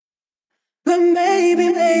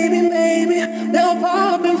maybe they'll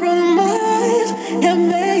pop in front of my eyes. And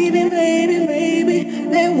maybe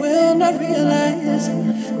they will not realize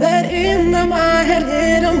that in my head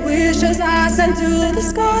hidden wishes I sent to the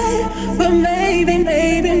sky. But maybe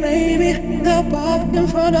they'll pop in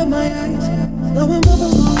front of my eyes. Blowing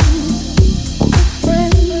bubbles.